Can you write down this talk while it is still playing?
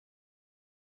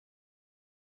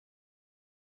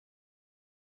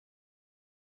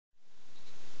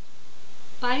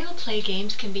BioPLAY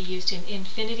games can be used in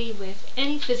Infiniti with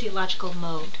any physiological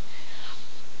mode.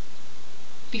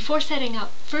 Before setting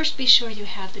up, first be sure you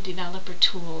have the developer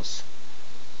tools.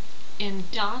 In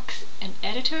Docs and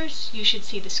Editors, you should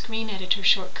see the Screen Editor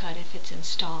shortcut if it's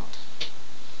installed.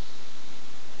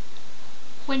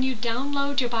 When you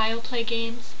download your BioPLAY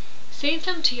games, save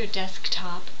them to your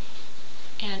desktop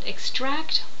and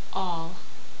extract all.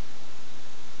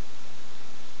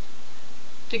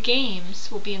 The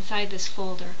games will be inside this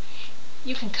folder.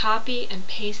 You can copy and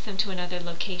paste them to another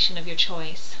location of your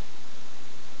choice.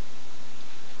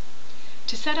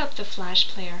 To set up the Flash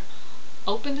Player,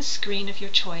 open the screen of your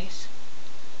choice.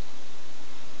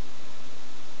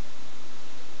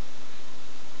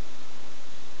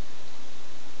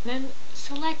 Then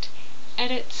select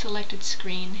Edit Selected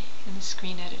Screen in the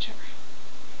Screen Editor.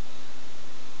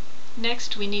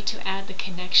 Next, we need to add the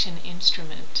connection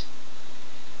instrument.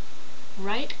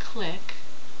 Right-click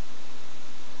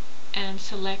and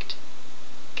select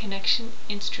Connection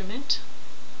Instrument,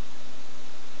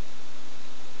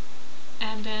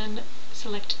 and then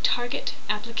select Target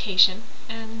Application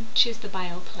and choose the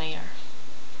BioPlayer.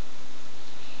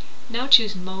 Now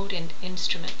choose Mode and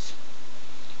Instruments.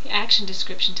 The action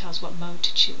description tells what mode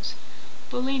to choose.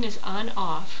 Boolean is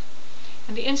on/off,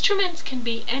 and the instruments can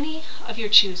be any of your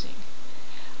choosing.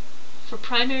 For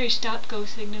primary stop-go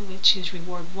signal, we'll choose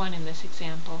reward 1 in this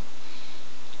example.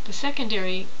 The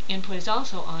secondary input is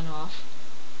also on/off.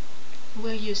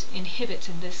 We'll use inhibits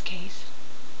in this case.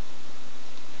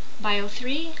 Bio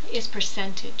 3 is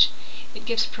percentage. It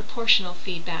gives proportional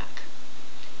feedback.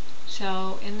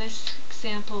 So in this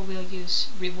example, we'll use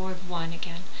reward 1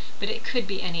 again, but it could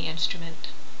be any instrument.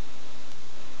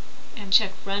 And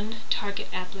check Run Target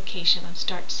Application on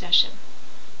Start Session.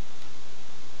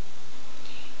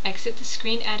 Exit the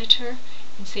Screen Editor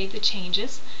and save the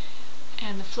changes,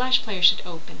 and the Flash Player should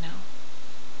open now.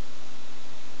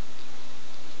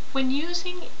 When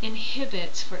using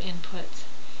inhibits for inputs,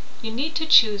 you need to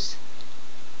choose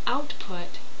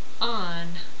Output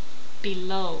on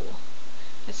below.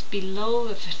 That's below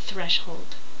the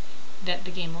threshold that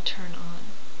the game will turn on.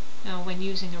 Now when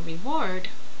using a reward,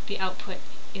 the output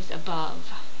is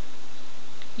above.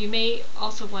 You may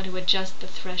also want to adjust the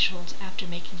thresholds after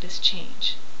making this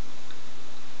change.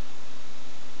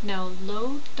 Now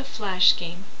load the Flash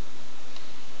game.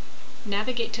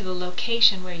 Navigate to the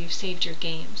location where you've saved your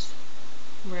games,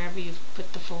 wherever you've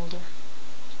put the folder.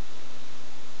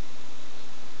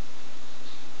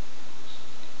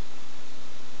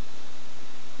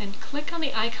 Then click on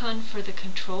the icon for the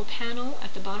control panel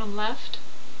at the bottom left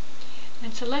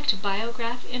and select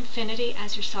BioGraph Infiniti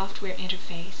as your software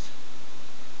interface.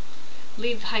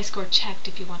 Leave high score checked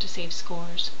if you want to save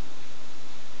scores.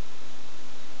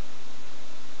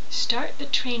 Start the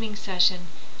training session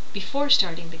before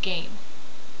starting the game.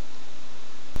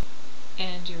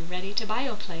 And you're ready to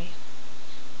BioPLAY.